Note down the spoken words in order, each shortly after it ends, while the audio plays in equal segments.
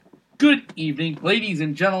Good evening, ladies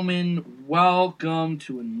and gentlemen. Welcome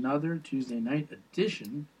to another Tuesday night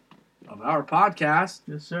edition of our podcast.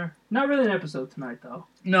 Yes, sir. Not really an episode tonight, though.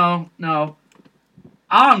 No.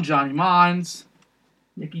 I'm Johnny Mons.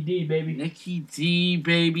 Nikki D, baby. Nikki D,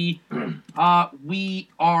 baby. We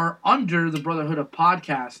are under the Brotherhood of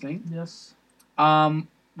Podcasting. Yes.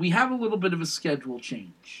 We have a little bit of a schedule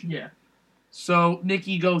change. Yeah. So,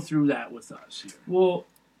 Nikki, go through that with us here. Well,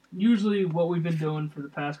 usually what we've been doing for the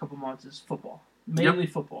past couple months is football. Mainly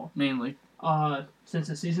football. Mainly. Since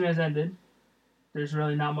the season has ended, there's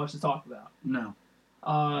really not much to talk about. No.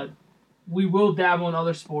 We will dabble in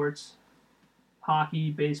other sports.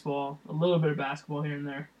 Hockey, baseball, a little bit of basketball here and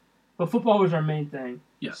there. But football was our main thing.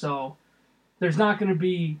 Yes. So there's not going to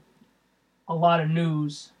be a lot of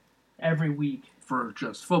news every week. For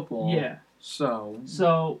just football. Yeah. So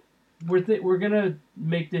we're going to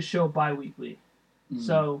make this show bi-weekly.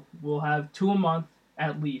 So we'll have 2 a month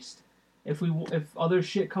at least. If other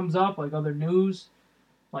shit comes up, like other news,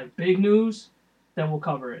 like big news, then we'll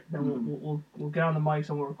cover it. Then we'll get on the mics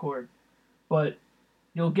and we'll record. But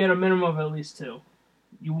you'll get a minimum of at least 2.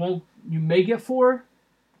 You may get 4.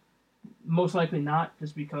 Most likely not,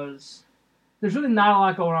 just because there's really not a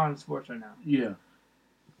lot going on in sports right now. Yeah.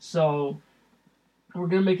 So we're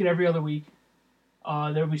gonna make it every other week.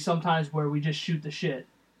 There'll be some times where we just shoot the shit.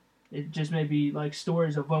 It just may be like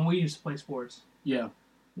stories of when we used to play sports. Yeah.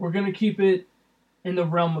 We're going to keep it in the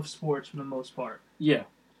realm of sports for the most part. Yeah.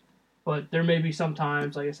 But there may be some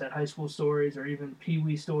times, like I said, high school stories or even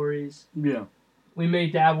pee-wee stories. Yeah. We may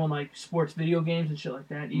dabble in like sports video games and shit like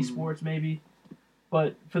that, esports maybe.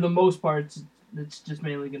 But for the most part, it's just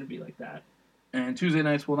mainly going to be like that. And Tuesday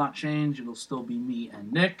nights will not change. It'll still be me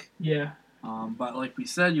and Nick. Yeah. But like we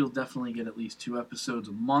said, you'll definitely get at least 2 episodes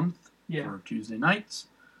a month for Tuesday nights.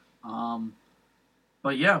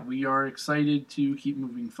 But yeah, we are excited to keep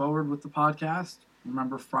moving forward with the podcast.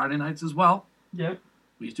 Remember Friday nights as well. Yep.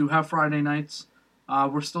 We do have Friday nights.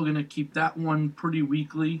 We're still going to keep that one pretty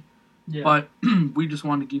weekly. Yeah. But we just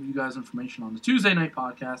wanted to give you guys information on the Tuesday night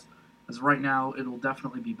podcast. As right now, it'll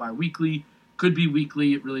definitely be bi-weekly. Could be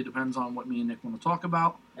weekly. It really depends on what me and Nick want to talk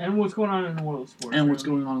about. And what's going on in the world of sports. And what's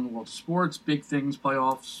going on in the world of sports. Big things,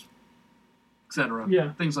 playoffs, etc.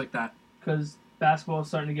 Yeah. Things like that. Because basketball is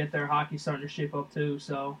starting to get there. Hockey's starting to shape up too.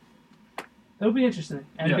 So it'll be interesting.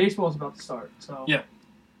 And baseball's about to start. So yeah.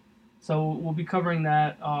 So we'll be covering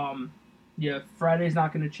that. Friday's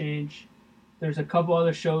not going to change. There's a couple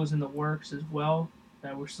other shows in the works as well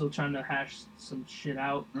that we're still trying to hash some shit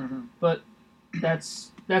out. Mm-hmm. But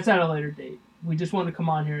that's at a later date. We just wanted to come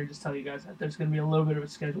on here and just tell you guys that there's going to be a little bit of a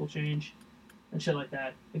schedule change and shit like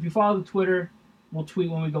that. If you follow the Twitter, we'll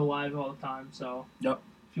tweet when we go live all the time. So if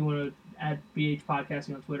you want to add BH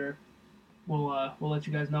Podcasting on Twitter, we'll let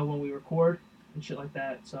you guys know when we record and shit like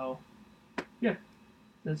that. So yeah,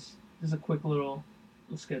 this is a quick little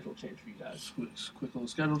schedule change for you guys. Quick little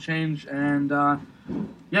schedule change, and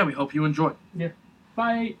we hope you enjoy. Yeah.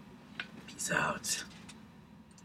 Bye. Peace out.